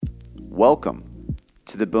Welcome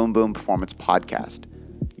to the Boom Boom Performance Podcast,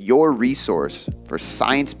 your resource for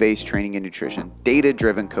science-based training and nutrition,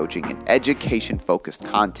 data-driven coaching, and education-focused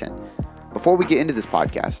content. Before we get into this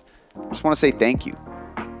podcast, I just want to say thank you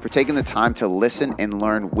for taking the time to listen and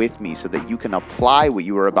learn with me so that you can apply what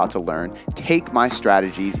you are about to learn, take my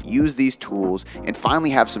strategies, use these tools, and finally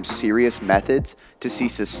have some serious methods to see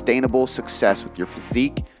sustainable success with your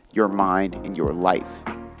physique, your mind, and your life.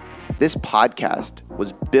 This podcast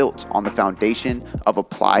was built on the foundation of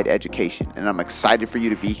applied education, and I'm excited for you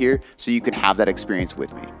to be here so you can have that experience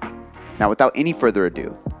with me. Now, without any further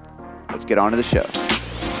ado, let's get on to the show.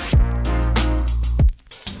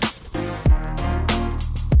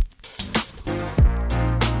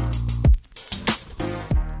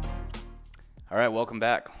 All right, welcome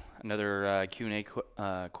back. Another Q&A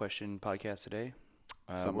question podcast today.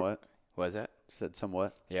 Somewhat. What is that? Said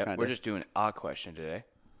somewhat. Yeah, we're just doing a question today.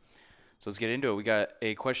 So let's get into it. We got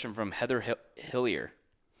a question from Heather Hillier.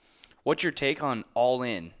 What's your take on All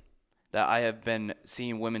In that I have been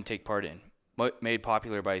seeing women take part in? Made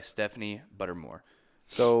popular by Stephanie Buttermore.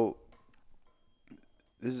 So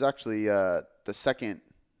this is actually the second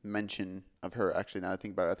mention of her. Actually, now that I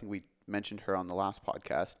think about it, I think we mentioned her on the last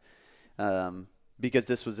podcast because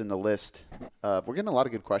this was in the list. We're getting a lot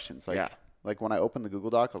of good questions. Like when I opened the Google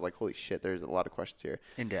Doc, I was like, holy shit, there's a lot of questions here.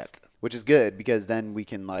 In depth. Which is good because then we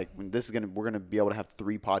can we're gonna be able to have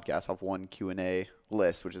 3 podcasts off one Q&A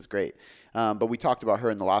list, which is great. But we talked about her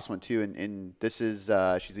in the last one too, and this is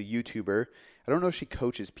she's a YouTuber. I don't know if she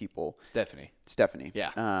coaches people. Stephanie.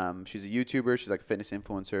 Yeah. She's a YouTuber. She's like a fitness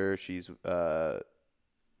influencer. She's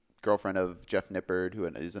girlfriend of Jeff Nippard, who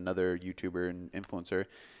is another YouTuber and influencer.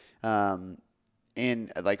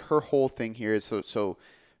 And like her whole thing here is so.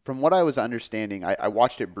 From what I was understanding, I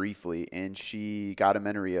watched it briefly, and she got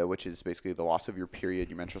amenorrhea, which is basically the loss of your period,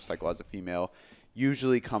 your menstrual cycle as a female,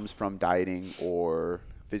 usually comes from dieting or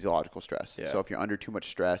physiological stress. Yeah. So if you're under too much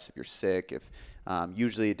stress, if you're sick,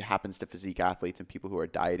 usually it happens to physique athletes and people who are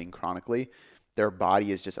dieting chronically, their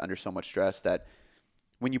body is just under so much stress that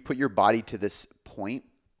when you put your body to this point,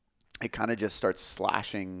 it kind of just starts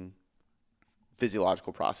slashing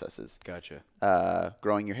physiological processes. Gotcha.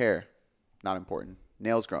 Growing your hair, not important.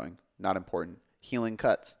 Nails growing, not important. Healing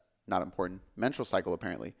cuts, not important. Menstrual cycle,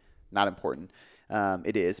 apparently, not important.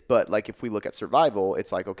 It is, but like if we look at survival,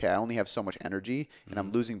 it's like, okay, I only have so much energy and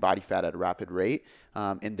I'm losing body fat at a rapid rate,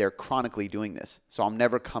 and they're chronically doing this. So I'm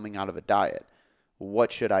never coming out of a diet.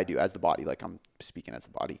 What should I do as the body? Like I'm speaking as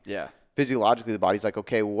the body. Yeah. Physiologically, the body's like,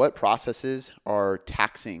 okay, what processes are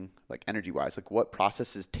taxing, like energy-wise? Like what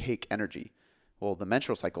processes take energy? Well, the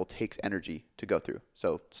menstrual cycle takes energy to go through.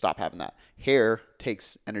 So stop having that. Hair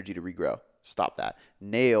takes energy to regrow. Stop that.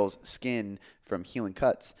 Nails, skin from healing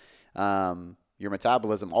cuts, your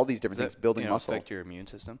metabolism, all these different things, building muscle. Affect your immune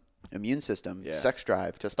system. Yeah. Sex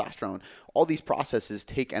drive, testosterone. All these processes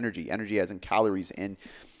take energy as in calories. And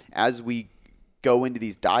as we go into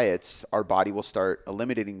these diets, our body will start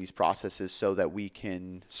eliminating these processes so that we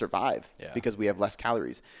can survive because we have less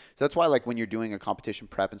calories. So that's why like when you're doing a competition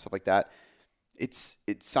prep and stuff like that,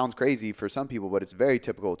 it sounds crazy for some people, but it's very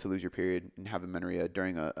typical to lose your period and have amenorrhea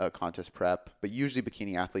during a contest prep. But usually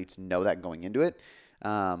bikini athletes know that going into it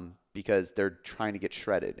because they're trying to get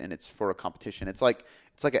shredded, and it's for a competition. It's like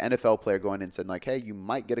an NFL player going in and saying like, hey, you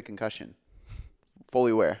might get a concussion.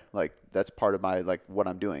 Fully aware. Like that's part of my like what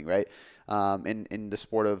I'm doing, right? In the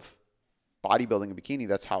sport of bodybuilding and bikini,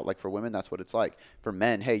 that's how, like for women, that's what it's like. For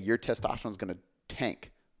men, hey, your testosterone's going to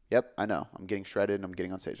tank. Yep, I know. I'm getting shredded and I'm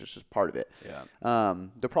getting on stage. It's just part of it. Yeah.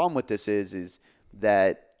 The problem with this is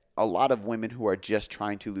that a lot of women who are just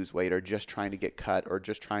trying to lose weight or just trying to get cut or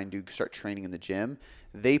just trying to start training in the gym,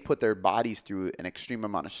 they put their bodies through an extreme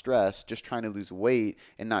amount of stress just trying to lose weight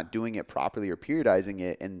and not doing it properly or periodizing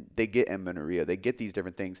it, and they get amenorrhea. They get these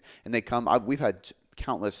different things, and they come. We've had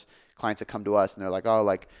countless clients that come to us and they're like, oh,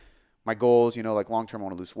 like my goals, like long-term, I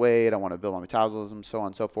want to lose weight. I want to build my metabolism, so on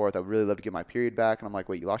and so forth. I would really love to get my period back. And I'm like,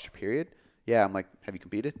 wait, you lost your period? Yeah. I'm like, have you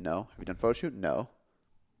competed? No. Have you done photo shoot? No.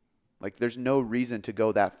 Like there's no reason to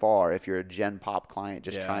go that far if you're a Gen Pop client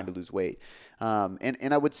just trying to lose weight.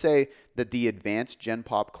 And I would say that the advanced Gen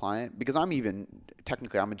Pop client, because I'm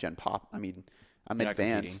a Gen Pop. I mean, I'm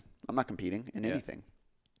advanced. I'm not competing in anything.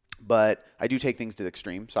 But I do take things to the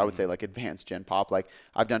extreme. So I would say like advanced Gen Pop. Like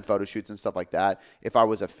I've done photo shoots and stuff like that. If I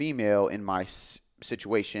was a female in my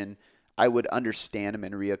situation, I would understand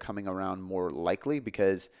amenorrhea coming around more likely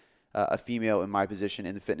because a female in my position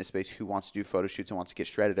in the fitness space who wants to do photo shoots and wants to get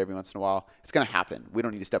shredded every once in a while, it's going to happen. We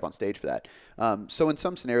don't need to step on stage for that. So in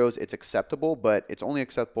some scenarios, it's acceptable, but it's only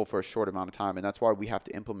acceptable for a short amount of time. And that's why we have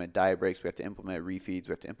to implement diet breaks. We have to implement refeeds.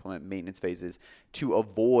 We have to implement maintenance phases to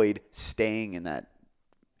avoid staying in that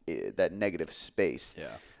negative space.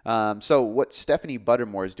 Yeah. So what Stephanie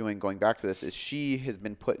Buttermore is doing, going back to this, is she has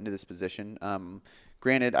been put into this position.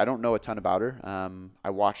 Granted, I don't know a ton about her. I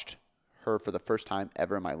watched her for the first time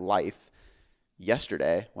ever in my life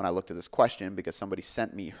yesterday when I looked at this question because somebody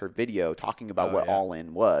sent me her video talking about what All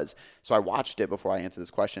In was. So I watched it before I answered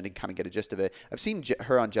this question to kind of get a gist of it. I've seen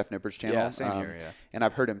her on Jeff Nippard's channel. Yeah, same here, yeah. And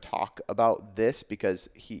I've heard him talk about this because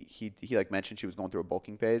he like mentioned she was going through a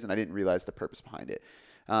bulking phase, and I didn't realize the purpose behind it.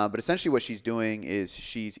 But essentially what she's doing is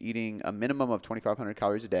she's eating a minimum of 2,500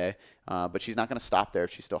 calories a day, but she's not going to stop there if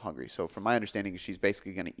she's still hungry. So from my understanding, she's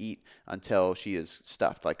basically going to eat until she is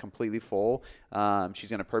stuffed, like completely full. She's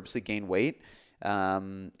going to purposely gain weight.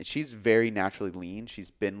 She's very naturally lean. She's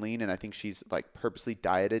been lean, and I think she's like purposely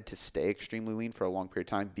dieted to stay extremely lean for a long period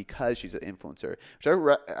of time because she's an influencer, which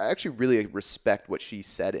I actually really respect what she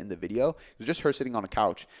said in the video. It was just her sitting on a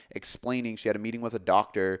couch explaining she had a meeting with a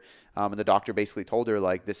doctor, and the doctor basically told her,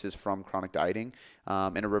 like, this is from chronic dieting,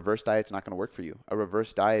 and a reverse diet's not going to work for you. A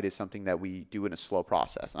reverse diet is something that we do in a slow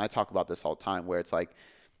process. And I talk about this all the time where it's like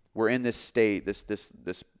we're in this state,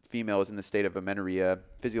 this female is in the state of amenorrhea,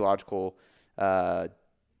 physiological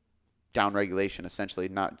downregulation, essentially,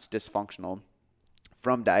 not it's dysfunctional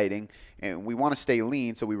from dieting, and we want to stay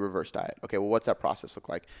lean, so we reverse diet. Okay, well, what's that process look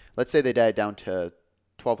like? Let's say they diet down to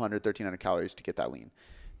 1,200, 1,300 calories to get that lean.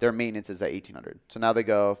 Their maintenance is at 1,800. So now they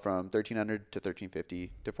go from 1,300 to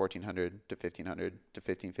 1,350 to 1,400 to 1,500 to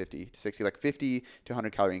 1,550 to 60, like 50 to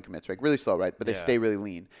 100 calorie increments, like really slow, right? But they stay really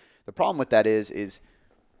lean. The problem with that is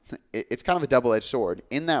it's kind of a double-edged sword.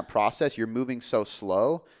 In that process, you're moving so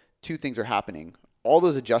slow. Two things are happening. All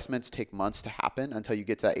those adjustments take months to happen until you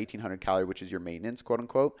get to that 1,800 calorie, which is your maintenance, quote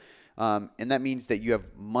unquote. And that means that you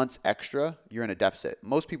have months extra. You're in a deficit.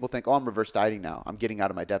 Most people think, oh, I'm reverse dieting now. I'm getting out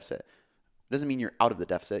of my deficit. It doesn't mean you're out of the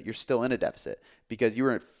deficit. You're still in a deficit because you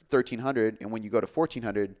were at 1,300, and when you go to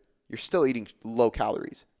 1,400, you're still eating low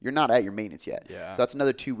calories. You're not at your maintenance yet. Yeah. So that's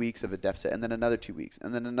another 2 weeks of a deficit, and then another 2 weeks,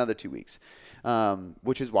 and then another 2 weeks,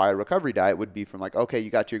 which is why a recovery diet would be from like, okay,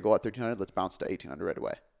 you got to your goal at 1,300, let's bounce to 1,800 right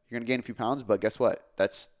away. You're going to gain a few pounds, but guess what?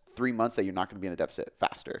 That's 3 months that you're not going to be in a deficit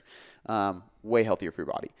faster. Way healthier for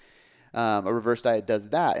your body. A reverse diet does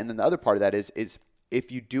that. And then the other part of that is if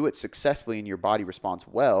you do it successfully and your body responds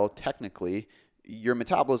well, technically, your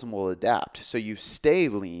metabolism will adapt. So you stay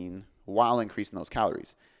lean while increasing those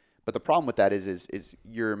calories. But the problem with that is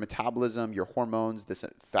your metabolism, your hormones, this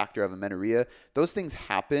factor of amenorrhea, those things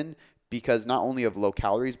happen because not only of low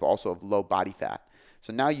calories, but also of low body fat.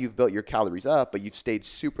 So now you've built your calories up, but you've stayed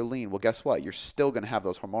super lean. Well, guess what? You're still going to have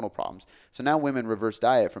those hormonal problems. So now women reverse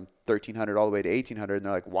diet from 1,300 all the way to 1,800, and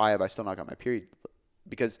they're like, why have I still not got my period?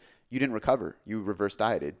 Because you didn't recover. You reverse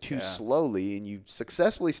dieted too slowly, and you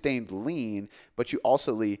successfully stayed lean, but you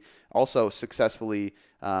also successfully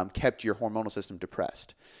kept your hormonal system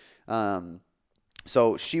depressed.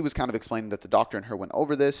 So she was kind of explaining that the doctor and her went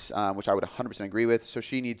over this, which I would 100% agree with. So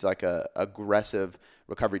she needs like a aggressive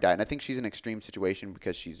recovery diet. And I think she's in an extreme situation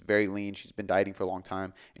because she's very lean. She's been dieting for a long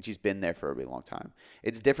time, and she's been there for a really long time.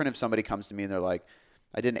 It's different if somebody comes to me and they're like,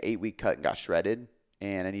 I did an 8-week cut and got shredded,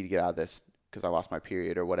 and I need to get out of this because I lost my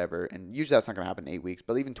period or whatever. And usually that's not going to happen in 8 weeks,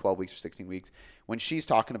 but even 12 weeks or 16 weeks. When she's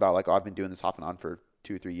talking about like, oh, I've been doing this off and on for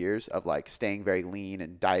 2 or 3 years of like staying very lean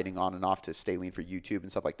and dieting on and off to stay lean for YouTube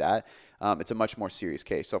and stuff like that, it's a much more serious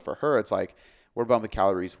case. So for her, it's like we're bumping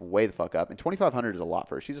calories way the fuck up, and 2,500 is a lot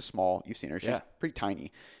for her. She's a small, you've seen her, she's pretty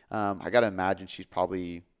tiny. I gotta imagine she's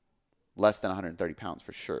probably less than 130 pounds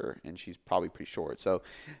for sure, and she's probably pretty short. So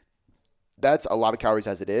that's a lot of calories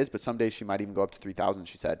as it is, but some days she might even go up to 3,000,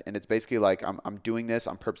 she said. And it's basically like, I'm doing this,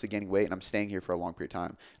 I'm purposely gaining weight, and I'm staying here for a long period of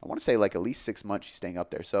time. I want to say like at least 6 months she's staying up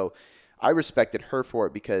there. So I respected her for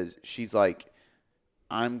it because she's like,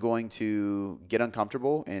 I'm going to get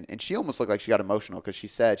uncomfortable. And she almost looked like she got emotional because she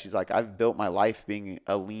said, she's like, I've built my life being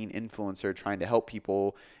a lean influencer trying to help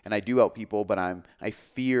people, and I do help people, but I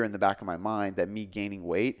fear in the back of my mind that me gaining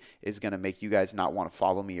weight is going to make you guys not want to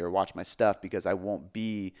follow me or watch my stuff because I won't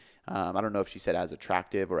be, I don't know if she said as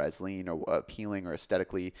attractive or as lean or appealing or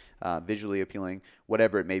aesthetically, visually appealing,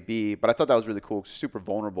 whatever it may be. But I thought that was really cool, super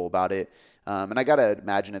vulnerable about it. And I got to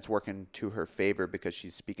imagine it's working to her favor because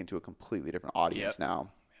she's speaking to a completely different audience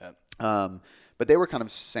now. Yep. But they were kind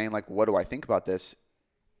of saying, like, what do I think about this?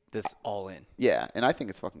 This all in. Yeah, and I think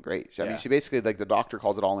it's fucking great. I mean, she basically, like, the doctor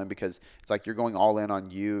calls it all in because it's like you're going all in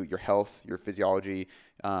on you, your health, your physiology,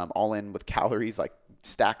 all in with calories, like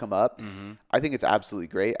stack them up. I think it's absolutely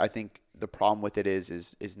great. I think the problem with it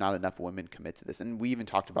is not enough women commit to this. And we even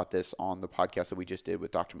talked about this on the podcast that we just did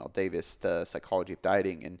with Dr. Mel Davis, the psychology of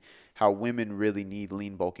dieting, and how women really need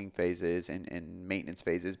lean bulking phases and maintenance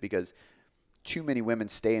phases, because too many women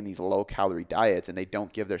stay in these low calorie diets and they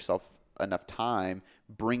don't give themselves enough time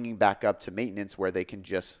bringing back up to maintenance where they can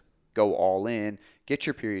just go all in, get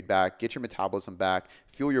your period back, get your metabolism back,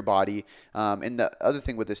 fuel your body. And the other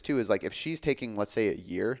thing with this too is like if she's taking, let's say, a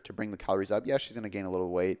year to bring the calories up, yeah, she's going to gain a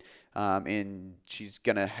little weight, and she's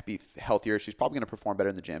going to be healthier. She's probably going to perform better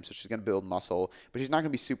in the gym. So she's going to build muscle, but she's not going to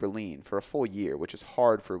be super lean for a full year, which is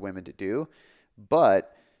hard for women to do.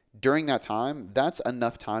 But during that time, that's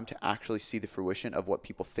enough time to actually see the fruition of what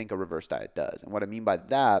people think a reverse diet does. And what I mean by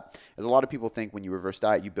that is a lot of people think when you reverse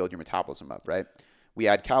diet, you build your metabolism up, right? We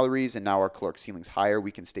add calories, and now our caloric ceiling's higher.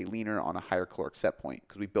 We can stay leaner on a higher caloric set point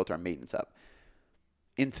because we built our maintenance up.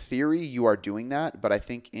 In theory, you are doing that, but I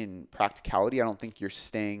think in practicality, I don't think you're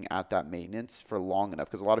staying at that maintenance for long enough,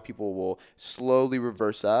 because a lot of people will slowly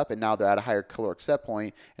reverse up, and now they're at a higher caloric set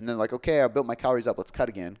point, and then like, okay, I built my calories up, let's cut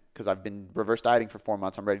again, because I've been reverse dieting for 4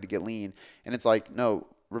 months, I'm ready to get lean. And it's like, no,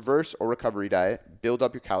 reverse or recovery diet, build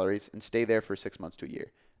up your calories, and stay there for 6 months to a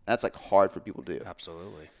year. That's like hard for people to do.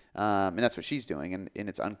 Absolutely. And that's what she's doing, and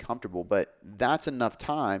it's uncomfortable, but that's enough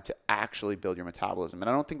time to actually build your metabolism. And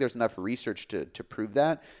I don't think there's enough research to prove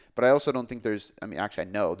that, but I also don't think actually I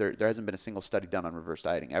know there hasn't been a single study done on reverse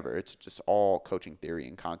dieting ever. It's just all coaching theory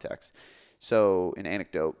and context. So an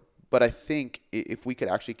anecdote. But I think if we could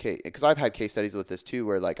actually, because I've had case studies with this too,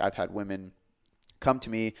 where like I've had women come to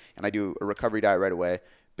me and I do a recovery diet right away,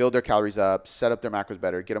 build their calories up, set up their macros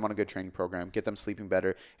better, get them on a good training program, get them sleeping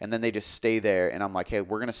better, and then they just stay there. And I'm like, hey,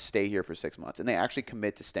 we're going to stay here for 6 months. And they actually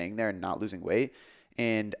commit to staying there and not losing weight.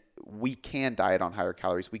 And we can diet on higher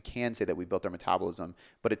calories. We can say that we built our metabolism,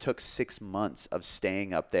 but it took 6 months of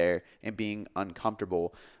staying up there and being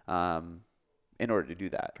uncomfortable in order to do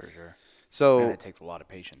that. For sure. So and it takes a lot of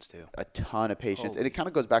patience too. A ton of patience. And it kind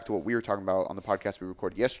of goes back to what we were talking about on the podcast we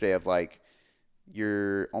recorded yesterday of like,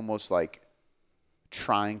 you're almost like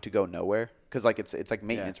trying to go nowhere, because like it's like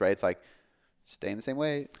maintenance, right? It's like stay in the same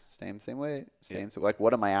way, stay in the same way, stay in the same, like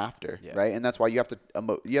what am I after, right? And that's why you have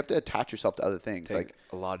to attach yourself to other things. Take like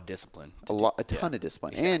a lot of discipline, a ton of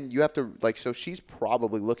discipline, and you have to like. So she's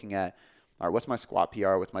probably looking at, all right, what's my squat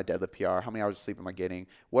PR, what's my deadlift PR, how many hours of sleep am I getting,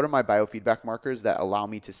 what are my biofeedback markers that allow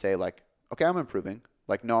me to say like, okay, I'm improving.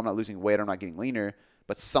 Like, no, I'm not losing weight, I'm not getting leaner,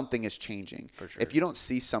 but something is changing. For sure. If you don't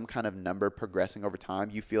see some kind of number progressing over time,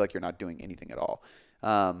 you feel like you're not doing anything at all,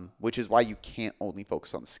 which is why you can't only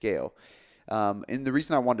focus on the scale. And the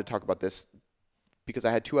reason I wanted to talk about this, because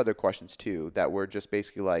I had two other questions too that were just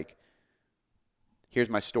basically like, here's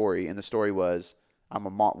my story. And the story was, I'm a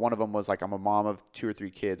mom. One of them was like, I'm a mom of 2 or 3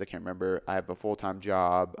 kids. I can't remember. I have a full-time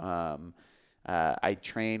job. I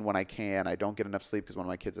train when I can. I don't get enough sleep because one of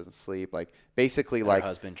my kids doesn't sleep. Like basically, and like her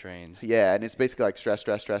husband trains. Yeah, and it's basically like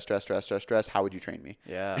stress. How would you train me?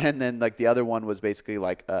 Yeah. And then like the other one was basically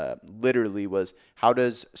like literally was, how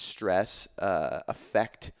does stress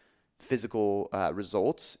affect physical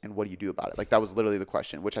results, and what do you do about it? Like that was literally the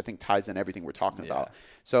question, which I think ties in everything we're talking about.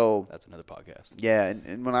 So that's another podcast. Yeah,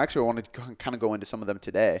 and when I actually wanted to kind of go into some of them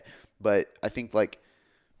today, but I think like.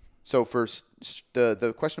 So for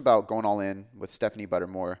the question about going all in with Stephanie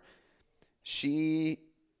Buttermore, she,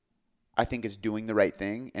 I think, is doing the right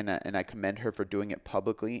thing, and I commend her for doing it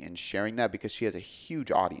publicly and sharing that, because she has a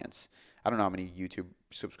huge audience. I don't know how many YouTube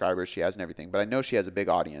subscribers she has and everything, but I know she has a big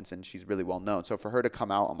audience and she's really well known. So for her to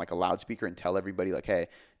come out on like a loudspeaker and tell everybody like, hey,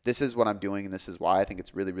 this is what I'm doing and this is why, I think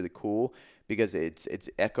it's really, really cool, because it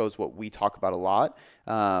echoes what we talk about a lot.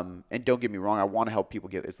 And don't get me wrong, I want to help people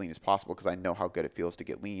get as lean as possible because I know how good it feels to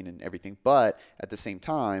get lean and everything. But at the same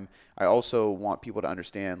time, I also want people to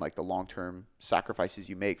understand like the long-term sacrifices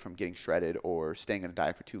you make from getting shredded or staying in a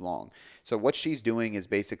diet for too long. So what she's doing is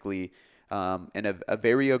basically a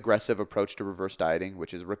very aggressive approach to reverse dieting,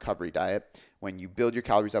 which is a recovery diet, when you build your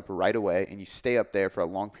calories up right away and you stay up there for a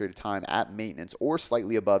long period of time at maintenance or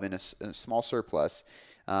slightly above in a small surplus.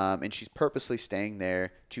 And she's purposely staying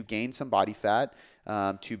there to gain some body fat,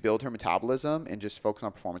 to build her metabolism and just focus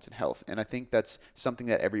on performance and health. And I think that's something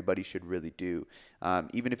that everybody should really do.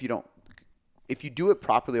 Even if you don't, if you do it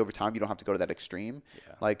properly over time, you don't have to go to that extreme.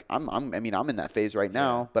 Yeah. Like I'm in that phase right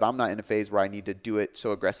now, but I'm not in a phase where I need to do it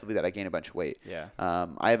so aggressively that I gain a bunch of weight. Yeah.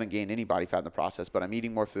 I haven't gained any body fat in the process, but I'm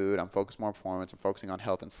eating more food. I'm focused more on performance. I'm focusing on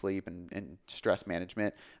health and sleep and stress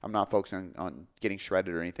management. I'm not focusing on getting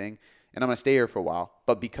shredded or anything. And I'm going to stay here for a while.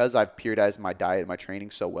 But because I've periodized my diet and my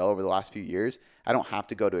training so well over the last few years, I don't have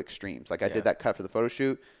to go to extremes. Like I did that cut for the photo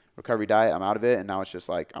shoot, recovery diet, I'm out of it. And now it's just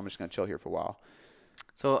like, I'm just going to chill here for a while.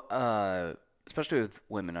 So, especially with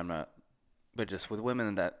women, but just with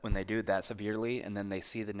women that when they do it that severely and then they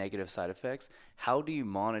see the negative side effects, how do you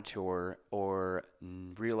monitor or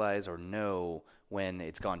realize or know when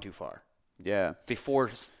it's gone too far Yeah.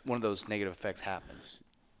 before one of those negative effects happens?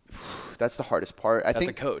 That's the hardest part. I As think,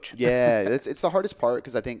 a coach. Yeah, it's the hardest part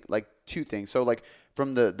because I think like two things. So like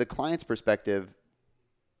from the client's perspective,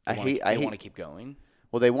 I hate want to keep going.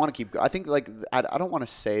 Well, they want to keep. I think like I don't want to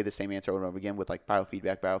say the same answer over and over again with like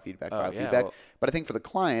biofeedback, biofeedback. Yeah, But I think for the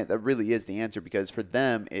client, that really is the answer because for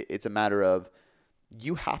them, it's a matter of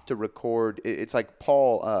you have to record. It's like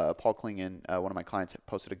Paul Klingon, one of my clients,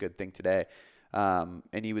 posted a good thing today,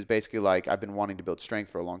 and he was basically like, I've been wanting to build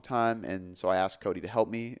strength for a long time, and so I asked Cody to help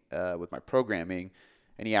me with my programming,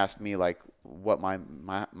 and he asked me like what my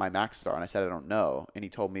maxes are, and I said I don't know, and he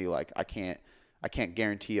told me like I can't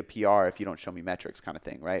guarantee a PR if you don't show me metrics kind of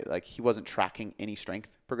thing, right? Like he wasn't tracking any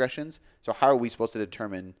strength progressions. So how are we supposed to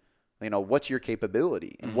determine, what's your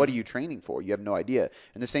capability and what are you training for? You have no idea.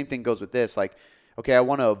 And the same thing goes with this. Like, okay, I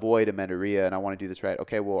want to avoid amenorrhea and I want to do this right.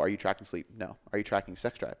 Okay, well, are you tracking sleep? No. Are you tracking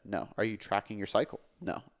sex drive? No. Are you tracking your cycle?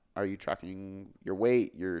 No. Are you tracking your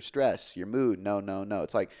weight, your stress, your mood? No.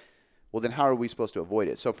 It's like, well, then how are we supposed to avoid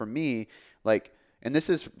it? So for me, like, and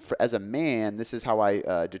this is, as a man, this is how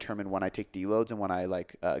I determine when I take deloads and when I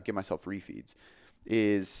give myself refeeds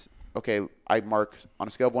is, okay, I mark on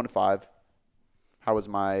a scale of 1 to 5, how was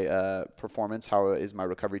my performance? How is my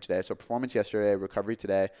recovery today? So performance yesterday, recovery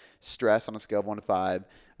today, stress on a scale of 1 to 5,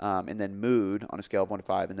 and then mood on a scale of 1 to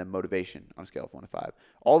 5, and then motivation on a scale of 1 to 5.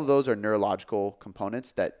 All of those are neurological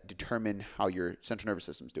components that determine how your central nervous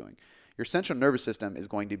system is doing. Your central nervous system is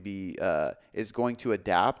going to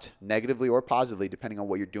adapt negatively or positively depending on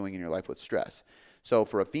what you're doing in your life with stress. So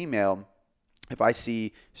for a female, if I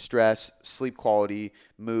see stress, sleep quality,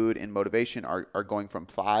 mood, and motivation are going from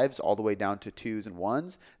 5s all the way down to 2s and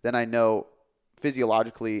 1s, then I know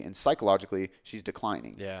physiologically and psychologically she's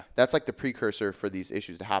declining. Yeah. That's like the precursor for these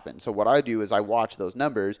issues to happen. So what I do is I watch those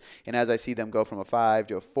numbers, and as I see them go from a 5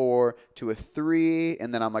 to a 4 to a 3,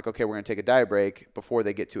 and then I'm like, okay, we're going to take a diet break before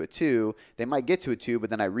they get to a 2. They might get to a 2, but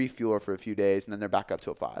then I refuel her for a few days, and then they're back up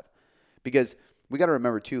to a 5. Because we got to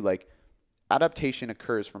remember too, like, adaptation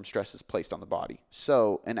occurs from stresses placed on the body.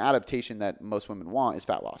 So an adaptation that most women want is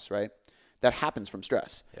fat loss, right? That happens from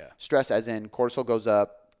stress. Yeah. Stress as in cortisol goes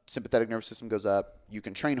up, sympathetic nervous system goes up. You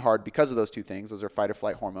can train hard because of those two things. Those are fight or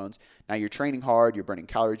flight hormones. Now you're training hard, you're burning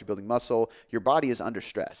calories, you're building muscle. Your body is under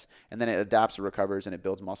stress. And then it adapts and recovers and it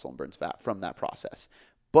builds muscle and burns fat from that process.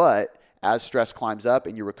 But as stress climbs up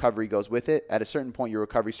and your recovery goes with it, at a certain point your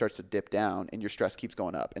recovery starts to dip down and your stress keeps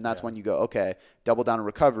going up. And that's when you go, okay, double down on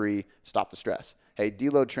recovery, stop the stress. Hey,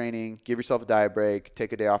 deload training, give yourself a diet break,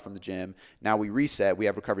 take a day off from the gym. Now we reset, we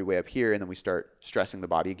have recovery way up here, and then we start stressing the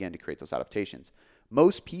body again to create those adaptations.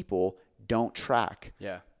 Most people don't track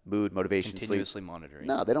mood, motivation, continuously sleep. monitoring.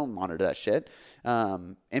 No, they don't monitor that shit.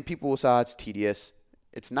 And people will say, it's tedious.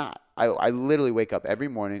 It's not. I literally wake up every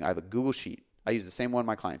morning. I have a Google Sheet. I use the same one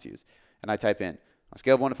my clients use. And I type in, on a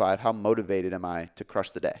scale of 1 to 5, how motivated am I to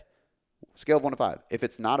crush the day? Scale of 1 to 5. If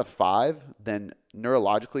it's not a 5, then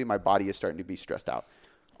neurologically my body is starting to be stressed out.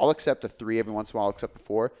 I'll accept a 3 every once in a while. I'll accept a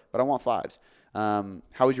 4, but I want 5s.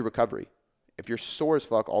 How is your recovery? If you're sore as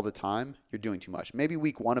fuck all the time, you're doing too much. Maybe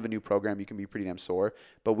week 1 of a new program, you can be pretty damn sore.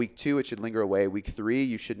 But week 2, it should linger away. Week 3,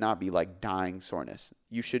 you should not be like dying soreness.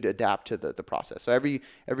 You should adapt to the process. So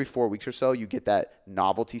every 4 weeks or so, you get that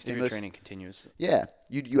novelty stimulus. Your training continues. Yeah.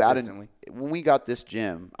 You add in. When we got this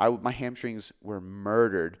gym, my hamstrings were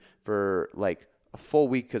murdered for like a full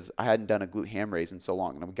week because I hadn't done a glute ham raise in so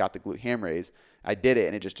long. And we got the glute ham raise. I did it,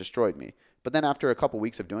 and it just destroyed me. But then after a couple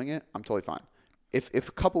weeks of doing it, I'm totally fine. If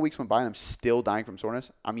a couple weeks went by and I'm still dying from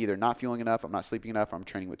soreness, I'm either not fueling enough, I'm not sleeping enough, or I'm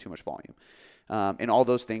training with too much volume. And all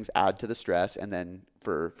those things add to the stress. And then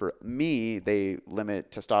for me, they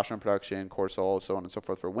limit testosterone production, cortisol, so on and so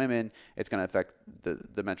forth. For women, it's going to affect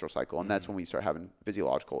the menstrual cycle. And that's when we start having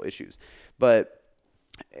physiological issues. But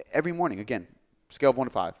every morning, again, scale of 1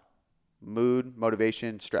 to 5, mood,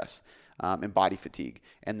 motivation, stress, and body fatigue.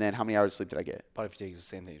 And then how many hours of sleep did I get? Body fatigue is the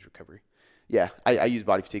same thing as recovery. Yeah, I use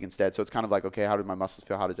body fatigue instead. So it's kind of like, okay, how do my muscles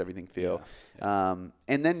feel? How does everything feel? Yeah.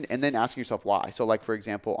 And then asking yourself why. So like, for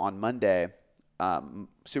example, on Monday,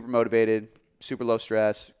 super motivated, super low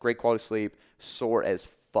stress, great quality sleep, sore as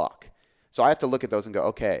fuck. So I have to look at those and go,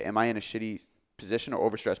 okay, am I in a shitty position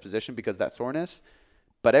or overstressed position because of that soreness?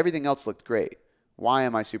 But everything else looked great. Why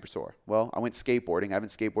am I super sore? Well, I went skateboarding. I haven't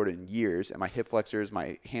skateboarded in years, and my hip flexors,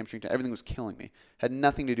 my hamstring, everything was killing me. Had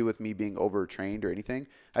nothing to do with me being overtrained or anything.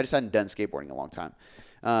 I just hadn't done skateboarding in a long time.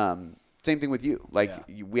 Same thing with you. Like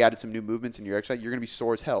we added some new movements in your exercise. You're gonna be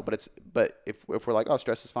sore as hell. But if we're like, oh,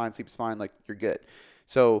 stress is fine, sleep is fine, like you're good.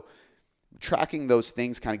 So tracking those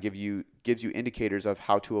things kind of gives you indicators of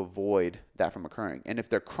how to avoid that from occurring. And if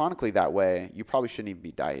they're chronically that way, you probably shouldn't even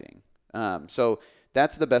be dieting. So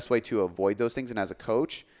that's the best way to avoid those things. And as a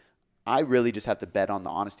coach, I really just have to bet on the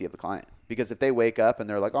honesty of the client, because if they wake up and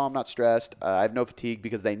they're like, oh, I'm not stressed, I have no fatigue,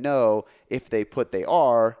 because they know if they put they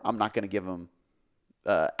are, I'm not going to give them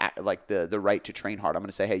like the right to train hard. I'm going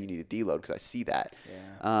to say, hey, you need to deload, because I see that.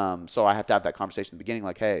 Yeah. So I have to have that conversation at the beginning,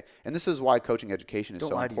 like, hey, and this is why coaching education is so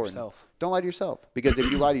important. Don't lie to yourself. Don't lie to yourself, because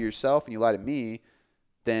if you lie to yourself and you lie to me,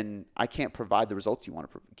 then I can't provide the results you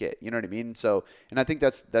want to get. You know what I mean? So, and I think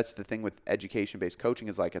that's the thing with education-based coaching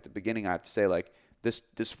is, like, at the beginning I have to say, like,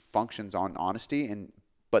 this functions on honesty,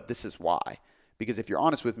 but this is why. Because if you're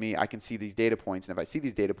honest with me, I can see these data points, and if I see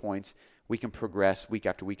these data points, we can progress week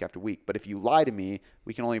after week after week. But if you lie to me,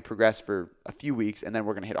 we can only progress for a few weeks, and then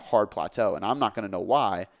we're going to hit a hard plateau, and I'm not going to know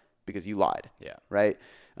why, because you lied. Yeah. Right?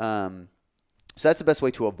 So that's the best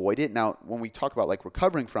way to avoid it. Now, when we talk about like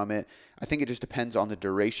recovering from it, I think it just depends on the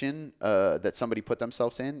duration that somebody put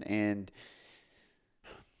themselves in and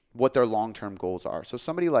what their long-term goals are. So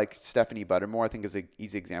somebody like Stephanie Buttermore, I think, is an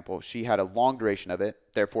easy example. She had a long duration of it.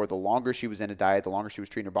 Therefore, the longer she was in a diet, the longer she was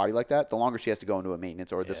treating her body like that, the longer she has to go into a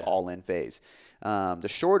maintenance or this all-in phase. The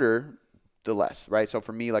shorter, the less, right? So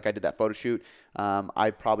for me, like I did that photo shoot,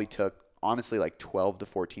 I probably took, honestly, like 12 to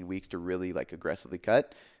 14 weeks to really like aggressively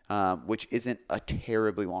cut, which isn't a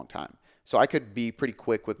terribly long time. So I could be pretty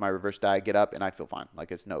quick with my reverse diet, get up, and I feel fine.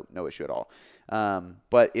 Like it's no issue at all.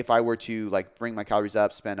 But if I were to like bring my calories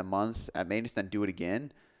up, spend a month at maintenance, then do it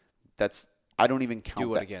again, I don't even count that. Do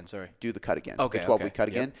what again? Sorry. Do the cut again. Okay. The 12-week cut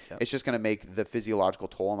again. Yep. It's just going to make the physiological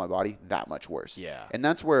toll on my body that much worse. Yeah. And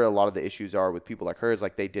that's where a lot of the issues are with people like her, is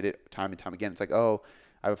like they did it time and time again. It's like, oh,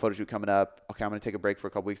 I have a photo shoot coming up. Okay, I'm going to take a break for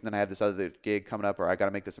a couple weeks, and then I have this other gig coming up, or I got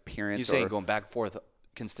to make this appearance. You saying going back and forth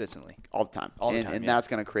consistently all the time, and that's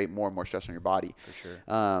going to create more and more stress on your body for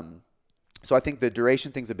sure. So I think the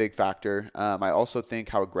duration thing's a big factor. I also think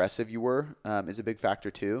how aggressive you were is a big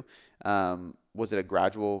factor too. Was it a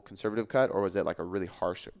gradual conservative cut, or was it like a really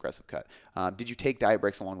harsh aggressive cut? Did you take diet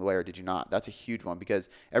breaks along the way, or did you not? That's a huge one, because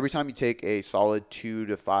every time you take a solid 2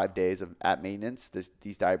 to 5 days at maintenance,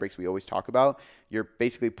 these diet breaks we always talk about, you're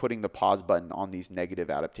basically putting the pause button on these negative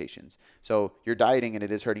adaptations. So you're dieting and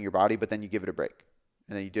it is hurting your body, but then you give it a break.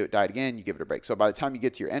 And then you diet again, you give it a break. So by the time you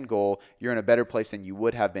get to your end goal, you're in a better place than you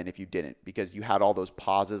would have been if you didn't, because you had all those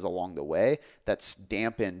pauses along the way that's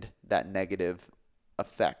dampened that negative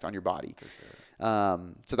effect on your body. For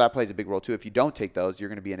sure. So that plays a big role too. If you don't take those, you're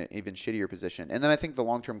going to be in an even shittier position. And then I think the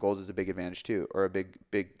long-term goals is a big advantage too, or a big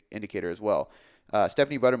indicator as well.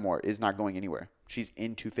 Stephanie Buttermore is not going anywhere. She's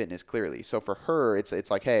into fitness clearly. So for her,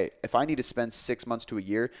 it's like, hey, if I need to spend 6 months to a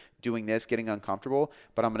year doing this, getting uncomfortable,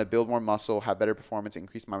 but I'm going to build more muscle, have better performance,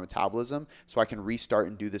 increase my metabolism, so I can restart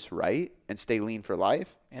and do this right and stay lean for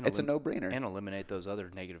life, it's a no-brainer. And eliminate those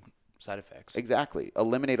other negative side effects. Exactly.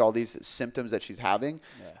 Eliminate all these symptoms that she's having,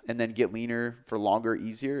 and then get leaner for longer,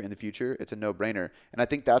 easier in the future. It's a no-brainer. And I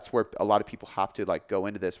think that's where a lot of people have to like go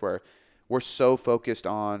into this, where we're so focused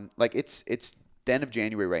on, like, it's the end of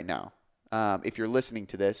January right now. If you're listening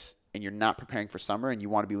to this and you're not preparing for summer and you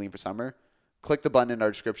want to be lean for summer, click the button in our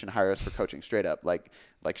description, hire us for coaching, straight up. Like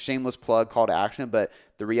shameless plug, call to action. But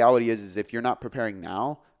the reality is if you're not preparing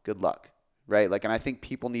now, good luck, right? Like, and I think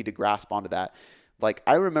people need to grasp onto that. Like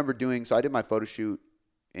I remember so I did my photo shoot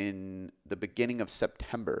in the beginning of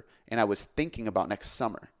September, and I was thinking about next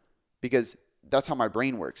summer, because that's how my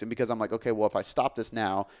brain works. And because I'm like, okay, well, if I stop this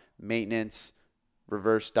now, maintenance,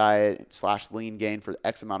 reverse diet / lean gain for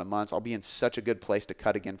X amount of months, I'll be in such a good place to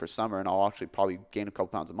cut again for summer, and I'll actually probably gain a couple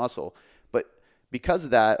pounds of muscle. But because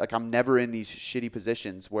of that, like I'm never in these shitty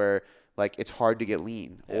positions where like it's hard to get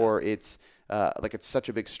lean, or it's like it's such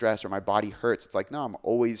a big stress, or my body hurts. It's like, no, I'm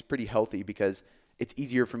always pretty healthy, because it's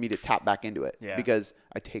easier for me to tap back into it because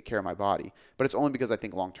I take care of my body. But it's only because I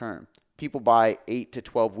think long term. People buy 8 to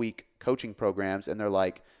 12 week coaching programs and they're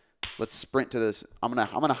like, let's sprint to this. I'm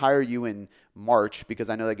gonna hire you in March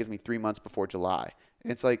because I know that gives me 3 months before July.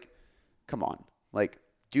 And it's like, come on, like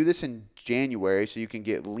do this in January so you can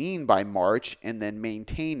get lean by March and then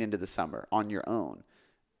maintain into the summer on your own,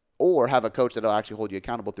 or have a coach that'll actually hold you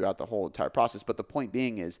accountable throughout the whole entire process. But the point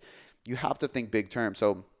being is, you have to think big term.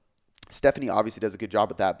 So Stephanie obviously does a good job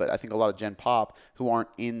with that, but I think a lot of Gen Pop who aren't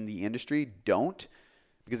in the industry don't,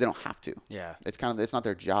 because they don't have to. Yeah, it's not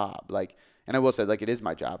their job. Like. And I will say, like, it is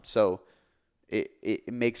my job. So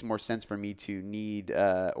it makes more sense for me to need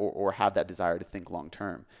or have that desire to think long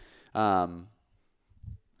term. I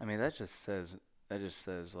mean, that just says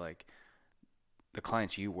like the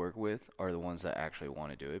clients you work with are the ones that actually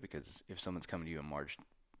want to do it, because if someone's coming to you in March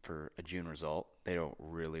for a June result, they don't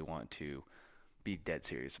really want to be dead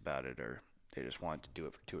serious about it, or they just want to do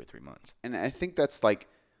it for 2 or 3 months. And I think that's like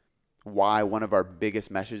why one of our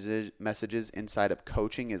biggest messages inside of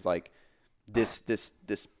coaching is like this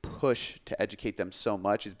push to educate them so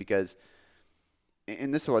much, is because,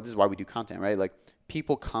 and this is why we do content, right? Like,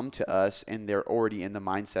 people come to us and they're already in the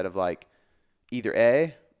mindset of like, either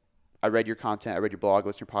A, I read your content, I read your blog,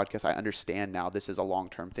 listen to your podcast, I understand now this is a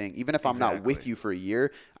long-term thing. Even if I'm not with you for a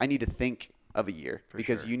year, I need to think of a year,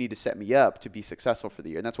 because you need to set me up to be successful for the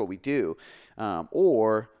year. And that's what we do.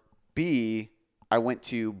 Or B, I went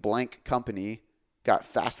to blank company, got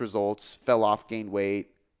fast results, fell off, gained weight.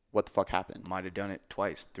 What the fuck happened? Might have done it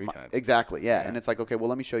twice, 3 times. Exactly, yeah. And it's like, okay, well,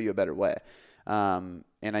 let me show you a better way. And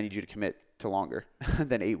I need you to commit to longer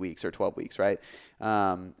than 8 weeks or 12 weeks, right?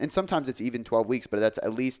 And sometimes it's even 12 weeks, but that's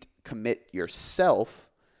at least commit yourself,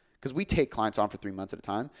 because we take clients on for 3 months at a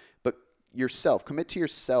time, but commit to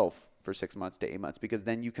yourself for 6 months to 8 months, because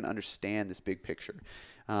then you can understand this big picture.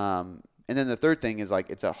 And then the third thing is like,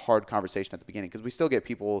 it's a hard conversation at the beginning, because we still get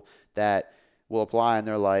people that will apply and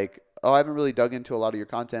they're like, oh, I haven't really dug into a lot of your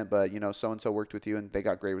content, but so-and-so worked with you and they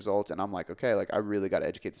got great results. And I'm like, okay, like I really got to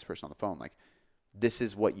educate this person on the phone. Like, this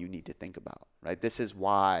is what you need to think about, right? This is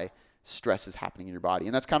why stress is happening in your body.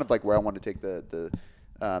 And that's kind of like where I want to take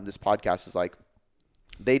this podcast, is like,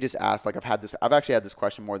 they just asked, like, I've actually had this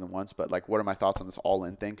question more than once, but like, what are my thoughts on this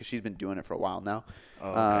all-in thing? Because she's been doing it for a while now.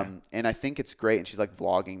 Oh, okay. And I think it's great. And she's like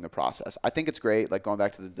vlogging the process. I think it's great. Like, going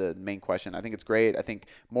back to the main question, I think it's great. I think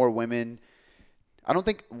more women, I don't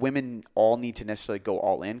think women all need to necessarily go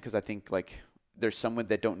all in, because I think like there's someone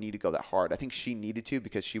that don't need to go that hard. I think she needed to,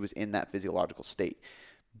 because she was in that physiological state.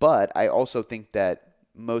 But I also think that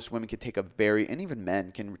most women can take and even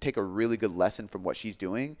men can take a really good lesson from what she's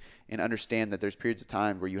doing, and understand that there's periods of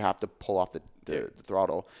time where you have to pull off the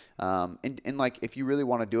throttle. And like, if you really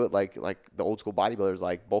want to do it, like the old school bodybuilders,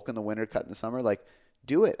 like bulk in the winter, cut in the summer, like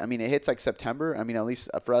do it. I mean, it hits like September. I mean, at least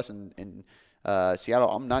for us in Seattle,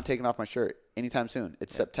 I'm not taking off my shirt anytime soon.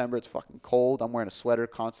 It's September. It's fucking cold. I'm wearing a sweater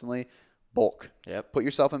constantly. Bulk. Yep. Put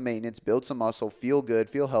yourself in maintenance, build some muscle, feel good,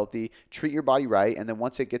 feel healthy, treat your body right. And then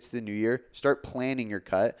once it gets to the new year, start planning your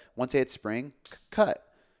cut. Once it hits spring, cut.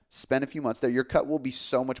 Spend a few months there. Your cut will be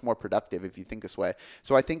so much more productive if you think this way.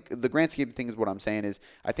 So I think the grand scheme of things, what I'm saying is,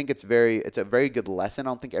 I think it's a very good lesson. I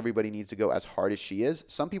don't think everybody needs to go as hard as she is.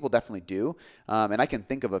 Some people definitely do. And I can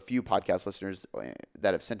think of a few podcast listeners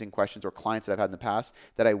that have sent in questions, or clients that I've had in the past,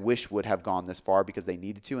 that I wish would have gone this far because they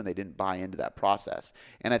needed to and they didn't buy into that process.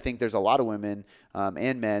 And I think there's a lot of women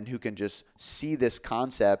and men who can just see this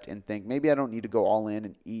concept and think, maybe I don't need to go all in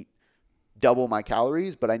and eat double my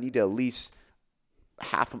calories, but I need to at least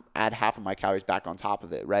add half of my calories back on top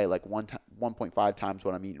of it, right? Like 1.5 times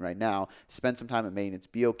what I'm eating right now. Spend some time at maintenance.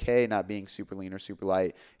 Be okay not being super lean or super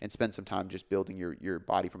light, and spend some time just building your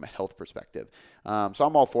body from a health perspective. So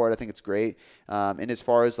I'm all for it. I think it's great. And as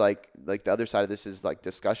far as like the other side of this is like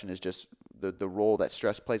discussion, is just the role that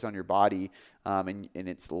stress plays on your body, and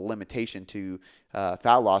its limitation to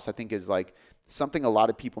fat loss, I think is like something a lot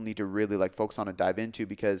of people need to really like focus on and dive into,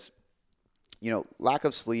 because lack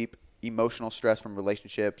of sleep, emotional stress from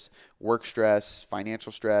relationships, work stress,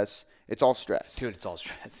 financial stress, it's all stress. Dude, it's all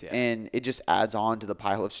stress, yeah. And it just adds on to the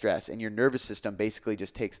pile of stress, and your nervous system basically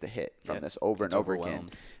just takes the hit from this over and over again.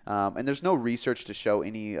 And there's no research to show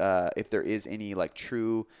any if there is any like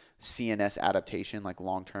true CNS adaptation, like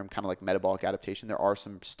long-term kind of like metabolic adaptation. There are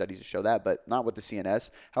some studies to show that, but not with the CNS.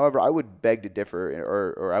 However, I would beg to differ,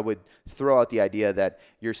 or I would throw out the idea that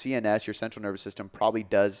your CNS, your central nervous system, probably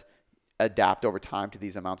does adapt over time to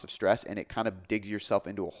these amounts of stress, and it kind of digs yourself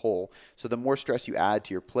into a hole. So the more stress you add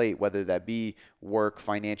to your plate, whether that be work,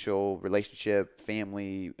 financial, relationship,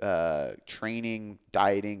 family, training,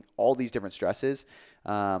 dieting, all these different stresses,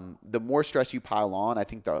 the more stress you pile on, I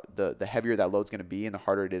think the heavier that load's going to be, and the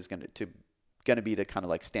harder it is going to be to kind of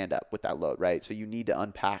like stand up with that load, right? So you need to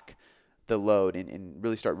unpack the load and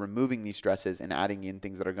really start removing these stresses and adding in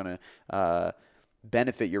things that are going to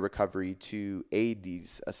benefit your recovery to aid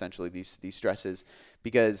these stresses.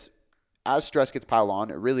 Because as stress gets piled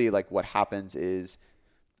on, it really, like, what happens is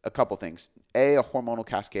a couple things. A hormonal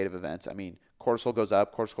cascade of events. I mean, cortisol goes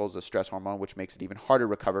up. Cortisol is a stress hormone, which makes it even harder to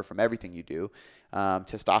recover from everything you do.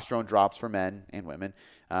 Testosterone drops for men and women,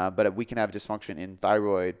 but we can have dysfunction in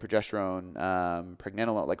thyroid, progesterone,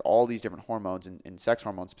 pregnenolone, like all these different hormones, and sex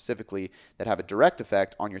hormones specifically, that have a direct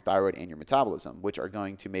effect on your thyroid and your metabolism, which are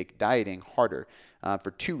going to make dieting harder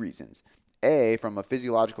for two reasons. A, from a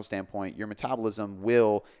physiological standpoint, your metabolism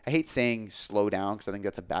will, I hate saying slow down because I think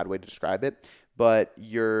that's a bad way to describe it, but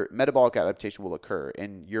your metabolic adaptation will occur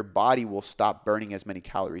and your body will stop burning as many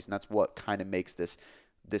calories. And that's what kind of makes this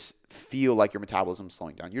feel like your metabolism is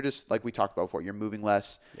slowing down. You're just, like we talked about before, you're moving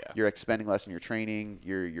less, you're expending less in your training,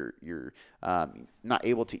 you're not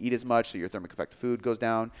able to eat as much, so your thermic effect of food goes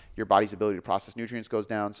down, your body's ability to process nutrients goes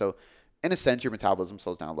down. So in a sense, your metabolism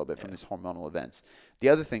slows down a little bit from these hormonal events. The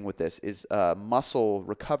other thing with this is muscle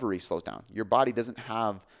recovery slows down. Your body doesn't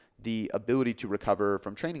have the ability to recover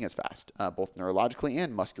from training as fast, both neurologically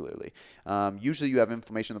and muscularly. Usually you have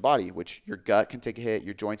inflammation in the body, which your gut can take a hit,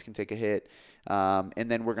 your joints can take a hit,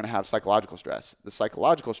 and then we're going to have psychological stress. The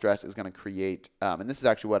psychological stress is going to create, and this is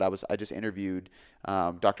actually what I just interviewed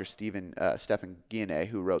Dr. Stephen Guyenet,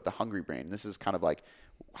 who wrote The Hungry Brain. This is kind of like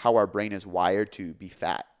how our brain is wired to be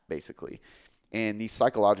fat, basically. And these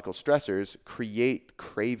psychological stressors create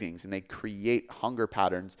cravings and they create hunger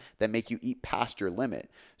patterns that make you eat past your limit.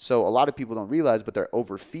 So a lot of people don't realize, but they're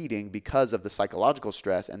overfeeding because of the psychological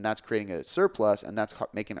stress, and that's creating a surplus, and that's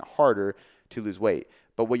making it harder to lose weight.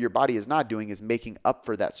 But what your body is not doing is making up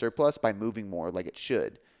for that surplus by moving more like it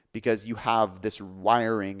should, because you have this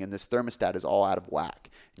wiring and this thermostat is all out of whack.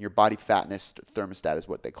 And your body fatness thermostat is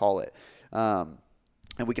what they call it. And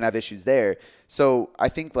we can have issues there. So I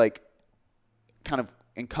think like kind of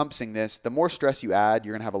encompassing this, the more stress you add,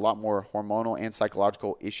 you're going to have a lot more hormonal and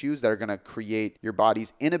psychological issues that are going to create your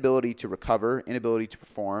body's inability to recover, inability to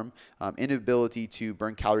perform, inability to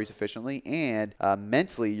burn calories efficiently, and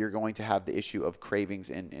mentally you're going to have the issue of cravings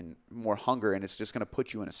and more hunger, and it's just going to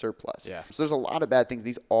put you in a surplus. Yeah. So there's a lot of bad things.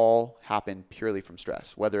 These all happen purely from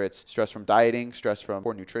stress, whether it's stress from dieting, stress from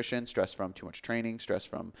poor nutrition, stress from too much training, stress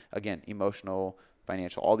from, again, emotional,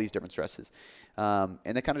 financial, all these different stresses. And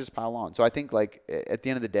they kind of just pile on. So I think like at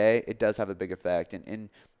the end of the day, it does have a big effect. And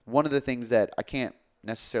one of the things that I can't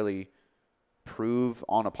necessarily prove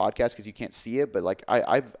on a podcast because you can't see it, but like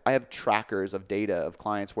I have trackers of data of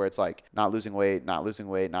clients where it's like not losing weight.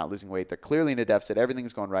 They're clearly in a deficit.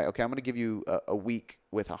 Everything's going right. Okay, I'm going to give you a week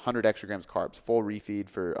with 100 extra grams of carbs, full refeed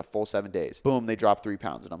for a full 7 days. Boom, they drop 3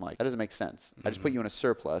 pounds. And I'm like, that doesn't make sense. I just put you in a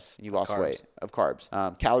surplus and you lost weight of carbs.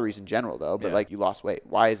 Calories in general though, but like you lost weight.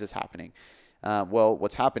 Why is this happening? Well,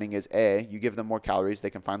 what's happening is you give them more calories,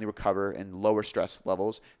 they can finally recover and lower stress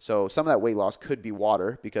levels. So some of that weight loss could be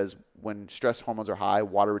water, because when stress hormones are high,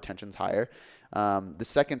 water retention is higher. The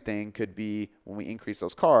second thing could be when we increase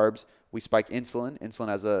those carbs, we spike insulin. Insulin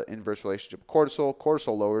has an inverse relationship with cortisol.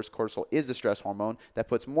 Cortisol lowers. Cortisol is the stress hormone that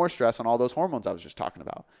puts more stress on all those hormones I was just talking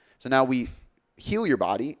about. So now we heal your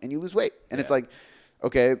body and you lose weight. And it's like,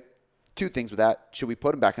 okay, two things with that. Should we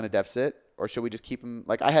put them back in a deficit? Or should we just keep them?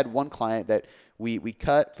 Like I had one client that we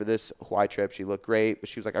cut for this Hawaii trip. She looked great, but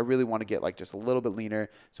she was like, I really want to get like just a little bit leaner.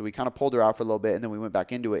 So we kind of pulled her out for a little bit, and then we went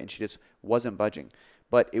back into it, and she just wasn't budging.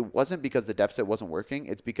 But it wasn't because the deficit wasn't working.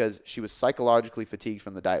 It's because she was psychologically fatigued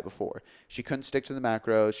from the diet before. She couldn't stick to the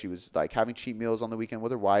macros. She was like having cheat meals on the weekend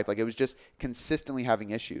with her wife. Like it was just consistently having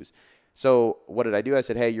issues. So what did I do? I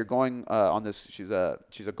said, hey, you're going on this. She's a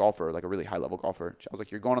golfer, like a really high level golfer. I was like,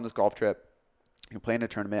 you're going on this golf trip. You're playing a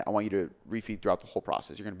tournament. I want you to refeed throughout the whole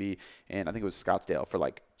process. You're going to be in, I think it was Scottsdale for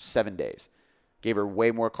like 7 days. Gave her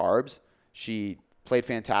way more carbs. She played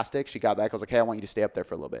fantastic. She got back. I was like, hey, I want you to stay up there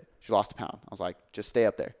for a little bit. She lost a pound. I was like, just stay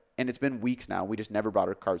up there. And it's been weeks now. We just never brought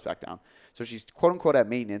her carbs back down. So she's quote unquote at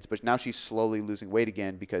maintenance, but now she's slowly losing weight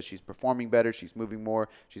again because she's performing better. She's moving more.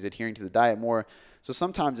 She's adhering to the diet more. So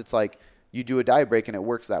sometimes it's like you do a diet break and it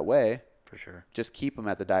works that way. For sure. Just keep them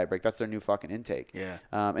at the diet break. That's their new fucking intake. Yeah.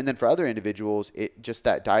 And then for other individuals, it just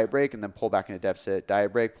that diet break and then pull back into deficit,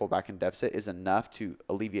 diet break, pull back in deficit is enough to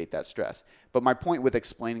alleviate that stress. But my point with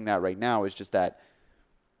explaining that right now is just that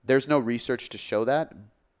there's no research to show that,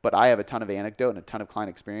 but I have a ton of anecdote and a ton of client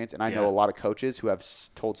experience. And I know a lot of coaches who have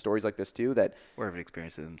told stories like this too that or have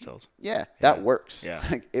experienced it themselves. Yeah, that works. Yeah.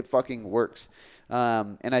 Like it fucking works.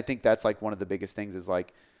 And I think that's like one of the biggest things is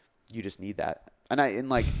like, you just need that. And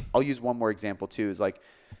like I'll use one more example too. Is like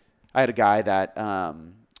I had a guy that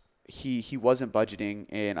he wasn't budgeting,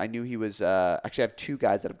 and I knew he was actually I have two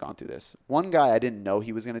guys that have gone through this. One guy I didn't know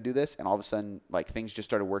he was going to do this, and all of a sudden like things just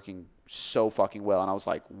started working so fucking well, and I was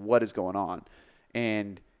like, what is going on?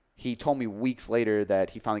 And he told me weeks later that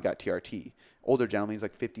he finally got TRT. Older gentleman, he's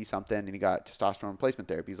like 50 something, and he got testosterone replacement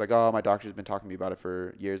therapy. He's like, oh, my doctor's been talking to me about it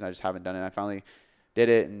for years, and I just haven't done it. And I finally did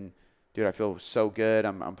it, and dude, I feel so good.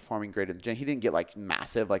 I'm performing great at the gym. He didn't get like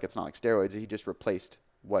massive, like it's not like steroids. He just replaced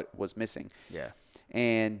what was missing. Yeah.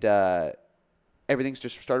 And everything's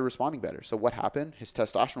just started responding better. So what happened? His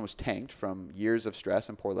testosterone was tanked from years of stress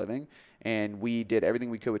and poor living. And we did everything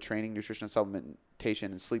we could with training, nutrition, and supplementation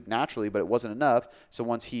and sleep naturally, but it wasn't enough. So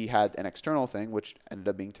once he had an external thing, which ended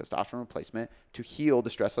up being testosterone replacement, to heal the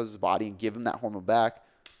stress of his body and give him that hormone back,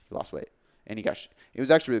 he lost weight. And it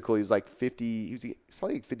was actually really cool. He was like 50, he was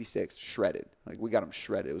probably like 56, shredded. Like we got him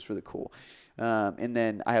shredded. It was really cool. And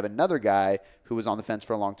then I have another guy who was on the fence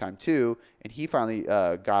for a long time too. And he finally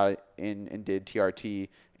got in and did TRT.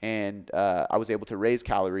 And I was able to raise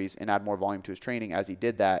calories and add more volume to his training as he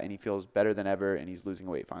did that. And he feels better than ever. And he's losing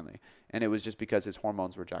weight finally. And it was just because his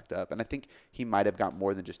hormones were jacked up. And I think he might have got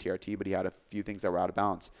more than just TRT, but he had a few things that were out of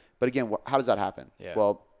balance. But again, how does that happen? Yeah.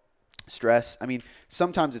 Well, stress. I mean,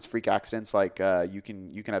 sometimes it's freak accidents like you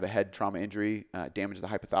can have a head trauma injury, damage to the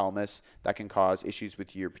hypothalamus that can cause issues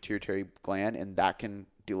with your pituitary gland, and that can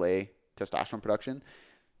delay testosterone production.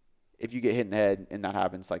 If you get hit in the head and that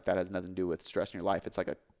happens, like that has nothing to do with stress in your life. It's like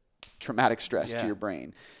a traumatic stress to your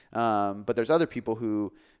brain. But there's other people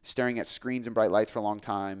who staring at screens and bright lights for a long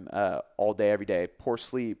time, all day, every day, poor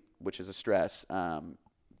sleep, which is a stress.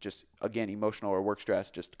 Just again, emotional or work stress,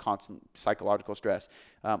 just constant psychological stress,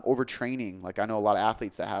 overtraining. Like I know a lot of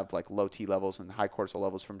athletes that have like low T levels and high cortisol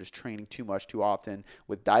levels from just training too much, too often,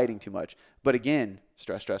 with dieting too much. But again,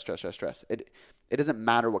 stress. It doesn't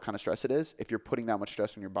matter what kind of stress it is. If you're putting that much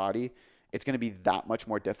stress on your body, it's going to be that much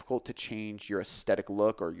more difficult to change your aesthetic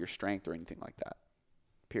look or your strength or anything like that.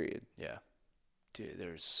 Period. Yeah. Dude,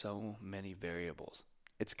 there's so many variables.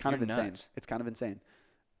 It's kind of insane. Nuts. It's kind of insane.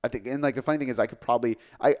 I think, and like the funny thing is I could probably,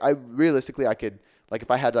 I realistically, I could, like if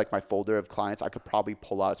I had like my folder of clients, I could probably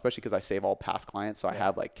pull out, especially because I save all past clients. So I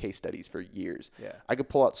have like case studies for years. Yeah. I could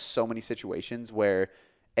pull out so many situations where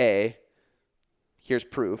A, here's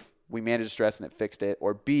proof, we managed stress and it fixed it.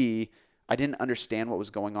 Or B, I didn't understand what was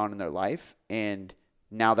going on in their life. And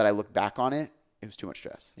now that I look back on it, it was too much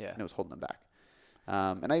stress. Yeah. And it was holding them back.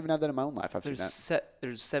 And I even have that in my own life. I've seen that.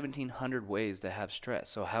 There's 1,700 ways to have stress.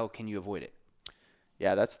 So how can you avoid it?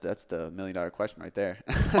 Yeah, that's the $1 million question right there.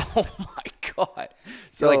 Oh my God.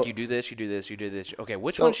 So like you do this, you do this, you do this. Okay,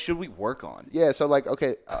 which one should we work on? Yeah, so like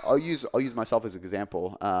okay, I'll use myself as an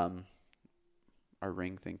example. Our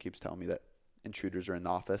Ring thing keeps telling me that intruders are in the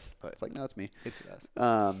office, but it's like no, it's me. It's us.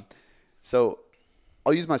 So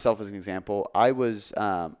I'll use myself as an example. I was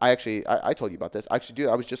I told you about this. I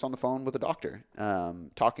was just on the phone with a doctor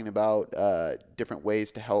talking about different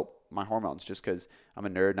ways to help my hormones just because I'm a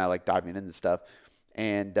nerd and I like diving into stuff.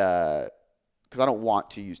 And because I don't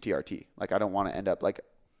want to use TRT. Like I don't want to end up like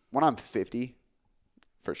when I'm 50,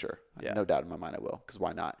 for sure. Yeah. No doubt in my mind I will, because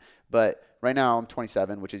why not? But right now I'm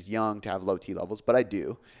 27, which is young to have low T levels, but I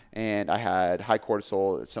do. And I had high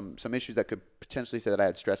cortisol, some issues that could potentially say that I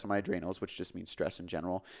had stress on my adrenals, which just means stress in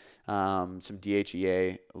general. Some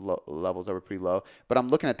DHEA levels that were pretty low. But I'm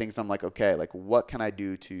looking at things and I'm like, okay, like what can I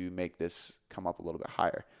do to make this come up a little bit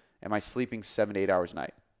higher? Am I sleeping 7 to 8 hours a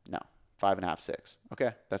night? No. 5.5, 6.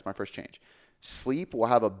 Okay, that's my first change. Sleep will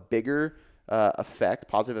have a bigger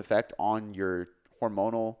positive effect on your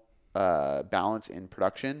hormonal balance in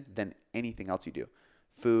production than anything else you do.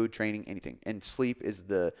 Food, training, anything. And sleep is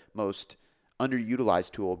the most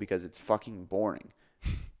underutilized tool because it's fucking boring.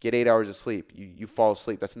 Get 8 hours of sleep. You fall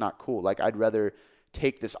asleep. That's not cool. Like I'd rather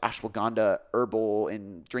take this ashwagandha herbal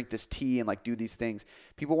and drink this tea and like do these things.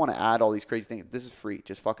 People want to add all these crazy things. This is free.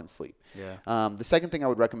 Just fucking sleep. Yeah. The second thing I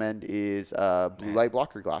would recommend is blue light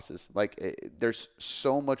blocker glasses. Like there's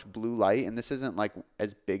so much blue light, and this isn't like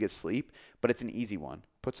as big as sleep, but it's an easy one.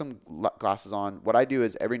 Put some glasses on. What I do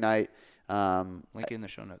is every night. Link in the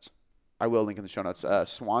show notes. I will link in the show notes.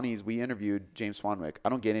 Swannies, we interviewed James Swanwick. I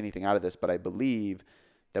don't get anything out of this, but I believe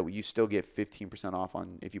that you still get 15% off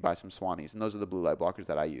on if you buy some Swannies. And those are the blue light blockers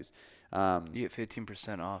that I use. You get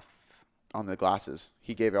 15% off on the glasses.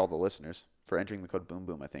 He gave all the listeners for entering the code Boom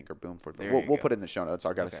Boom, I think, or Boom for. We'll put it in the show notes.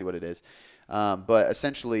 I got to see what it is. But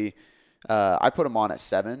essentially, I put them on at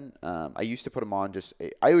 7. I used to put them on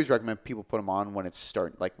I always recommend people put them on when it's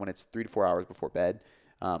 3 to 4 hours before bed.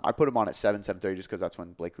 I put them on at 7:30 just because that's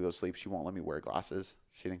when Blakely goes to sleep. She won't let me wear glasses.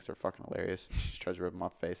 She thinks they're fucking hilarious. She just tries to rip them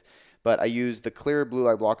off the face. But I use the clear blue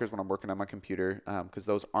light blockers when I'm working on my computer because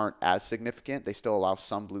those aren't as significant. They still allow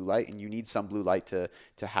some blue light, and you need some blue light to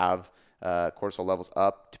have cortisol levels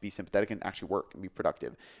up to be sympathetic and actually work and be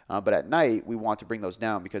productive. But at night, we want to bring those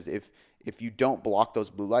down because if you don't block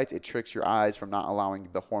those blue lights, it tricks your eyes from not allowing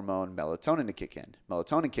the hormone melatonin to kick in.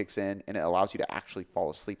 Melatonin kicks in, and it allows you to actually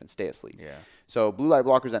fall asleep and stay asleep. Yeah. So blue light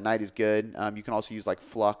blockers at night is good. You can also use like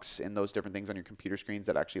flux and those different things on your computer screens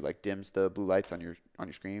that actually like dims the blue lights on your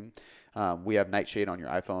screen. We have Nightshade on your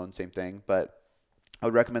iPhone, same thing. But I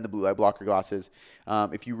would recommend the blue light blocker glasses.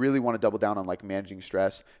 If you really want to double down on like managing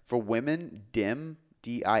stress, for women, DIM,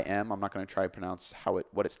 D-I-M, I'm not going to try to pronounce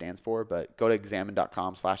what it stands for, but go to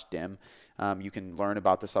examine.com/DIM. You can learn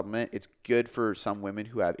about the supplement. It's good for some women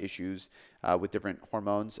who have issues with different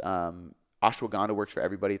hormones. Ashwagandha works for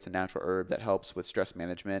everybody. It's a natural herb that helps with stress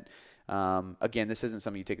management. Again, this isn't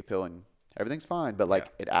something you take a pill and everything's fine, but like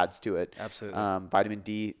it adds to it. Absolutely. Vitamin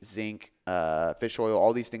D, zinc, fish oil,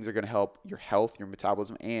 all these things are going to help your health, your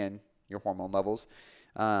metabolism, and your hormone levels.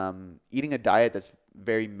 Eating a diet that's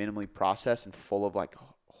very minimally processed and full of like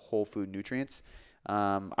whole food nutrients.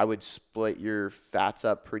 I would split your fats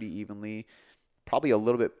up pretty evenly, probably a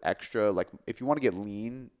little bit extra. Like if you want to get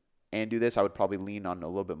lean and do this, I would probably lean on a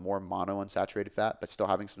little bit more monounsaturated fat, but still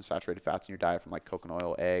having some saturated fats in your diet from like coconut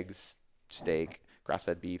oil, eggs, steak,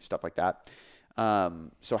 grass-fed beef, stuff like that.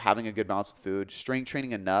 So having a good balance with food, strength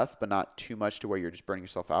training enough, but not too much to where you're just burning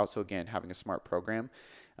yourself out. So again, having a smart program.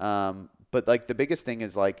 But like the biggest thing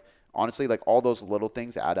is like, honestly, like all those little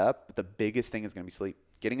things add up, but the biggest thing is going to be sleep,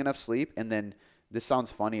 getting enough sleep. And then this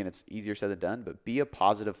sounds funny and it's easier said than done, but be a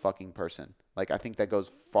positive fucking person. Like I think that goes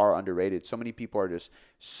far underrated. So many people are just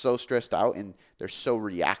so stressed out and they're so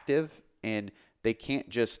reactive and they can't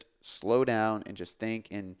just slow down and just think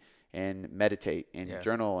and meditate and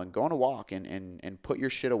journal and go on a walk and put your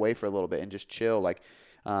shit away for a little bit and just chill. Like,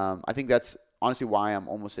 I think that's honestly why I'm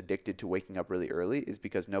almost addicted to waking up really early, is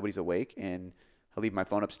because nobody's awake and I leave my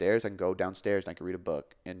phone upstairs. I can go downstairs and I can read a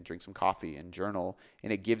book and drink some coffee and journal.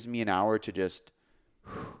 And it gives me an hour to just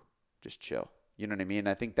chill. You know what I mean? And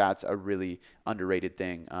I think that's a really underrated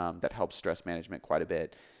thing that helps stress management quite a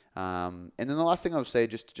bit. And then the last thing I would say,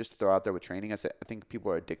 just to throw out there with training, I think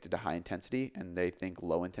people are addicted to high intensity and they think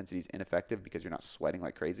low intensity is ineffective because you're not sweating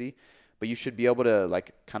like crazy. But you should be able to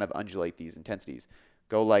like kind of undulate these intensities.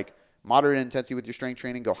 Go like moderate intensity with your strength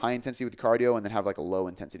training, go high intensity with your cardio, and then have like a low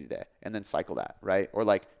intensity day and then cycle that, right? Or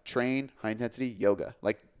like train high intensity yoga.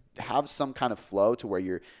 Like have some kind of flow to where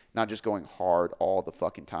you're not just going hard all the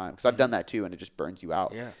fucking time. Because I've done that too and it just burns you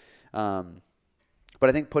out. Yeah. But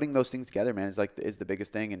I think putting those things together, man, is the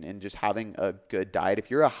biggest thing. And just having a good diet. If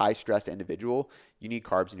you're a high stress individual, you need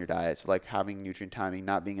carbs in your diet. So like having nutrient timing,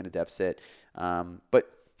 not being in a deficit. But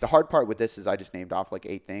the hard part with this is I just named off like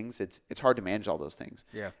 8 things. It's hard to manage all those things.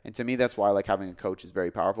 Yeah. And to me, that's why like having a coach is very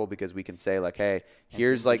powerful, because we can say like, hey,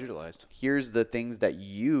 here's the things that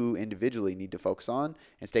you individually need to focus on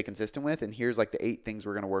and stay consistent with. And here's like the 8 things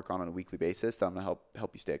we're going to work on a weekly basis that I'm going to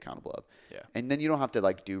help you stay accountable of. Yeah. And then you don't have to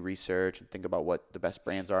like do research and think about what the best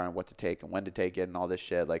brands are and what to take and when to take it and all this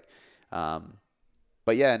shit. Like,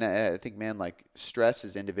 but yeah, and I think, man, like stress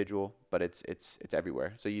is individual, but it's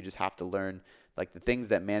everywhere. So you just have to learn like the things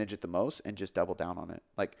that manage it the most and just double down on it.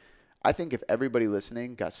 Like, I think if everybody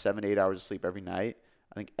listening got 7 to 8 hours of sleep every night,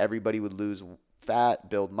 I think everybody would lose fat,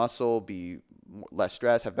 build muscle, be less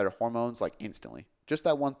stressed, have better hormones, like instantly. Just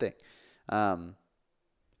that one thing.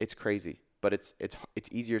 It's crazy, but it's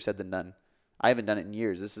easier said than done. I haven't done it in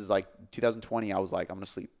years. This is like 2020. I was like, I'm going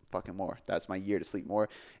to sleep fucking more. That's my year to sleep more.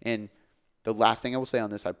 And the last thing I will say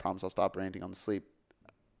on this, I promise I'll stop ranting on the sleep.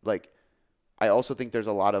 Like, I also think there's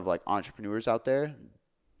a lot of like entrepreneurs out there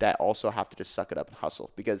that also have to just suck it up and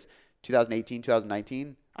hustle, because 2018,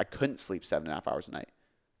 2019, I couldn't sleep 7.5 hours a night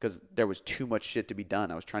because there was too much shit to be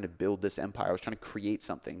done. I was trying to build this empire. I was trying to create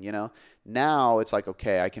something, you know? Now it's like,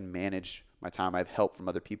 okay, I can manage my time. I have help from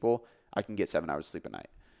other people. I can get 7 hours of sleep a night.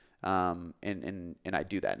 And I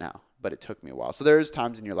do that now, but it took me a while. So there's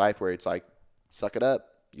times in your life where it's like, suck it up.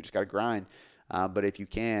 You just got to grind. But if you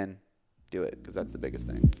can, do it, because that's the biggest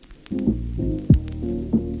thing.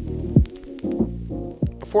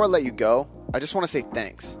 Before I let you go, I just want to say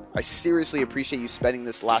thanks. I seriously appreciate you spending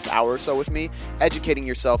this last hour or so with me, educating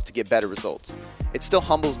yourself to get better results. It still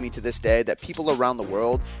humbles me to this day that people around the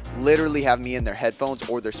world literally have me in their headphones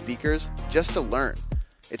or their speakers just to learn.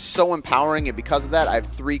 It's so empowering, and because of that, I have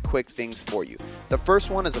 3 quick things for you. The first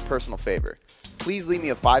one is a personal favor. Please leave me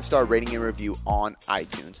a 5-star rating and review on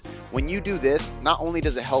iTunes. When you do this, not only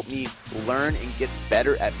does it help me learn and get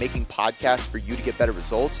better at making podcasts for you to get better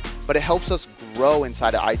results, but it helps us grow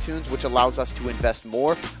inside of iTunes, which allows us to invest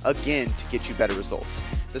more, again, to get you better results.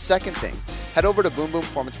 The second thing, head over to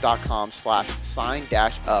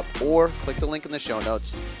boomboomperformance.com/sign-up or click the link in the show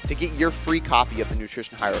notes to get your free copy of the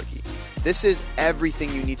Nutrition Hierarchy. This is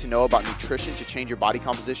everything you need to know about nutrition to change your body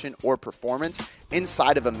composition or performance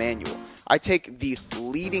inside of a manual. I take the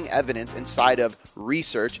leading evidence inside of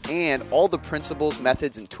research and all the principles,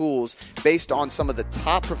 methods, and tools based on some of the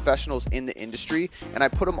top professionals in the industry, and I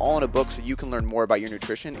put them all in a book so you can learn more about your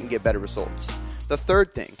nutrition and get better results. The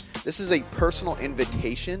third thing, this is a personal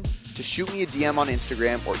invitation to shoot me a DM on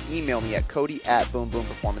Instagram or email me at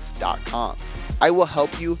cody@boomboomperformance.com. I will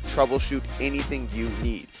help you troubleshoot anything you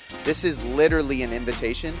need. This is literally an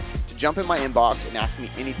invitation to jump in my inbox and ask me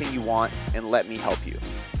anything you want and let me help you.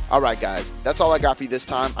 All right, guys, that's all I got for you this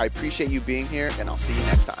time. I appreciate you being here, and I'll see you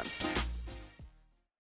next time.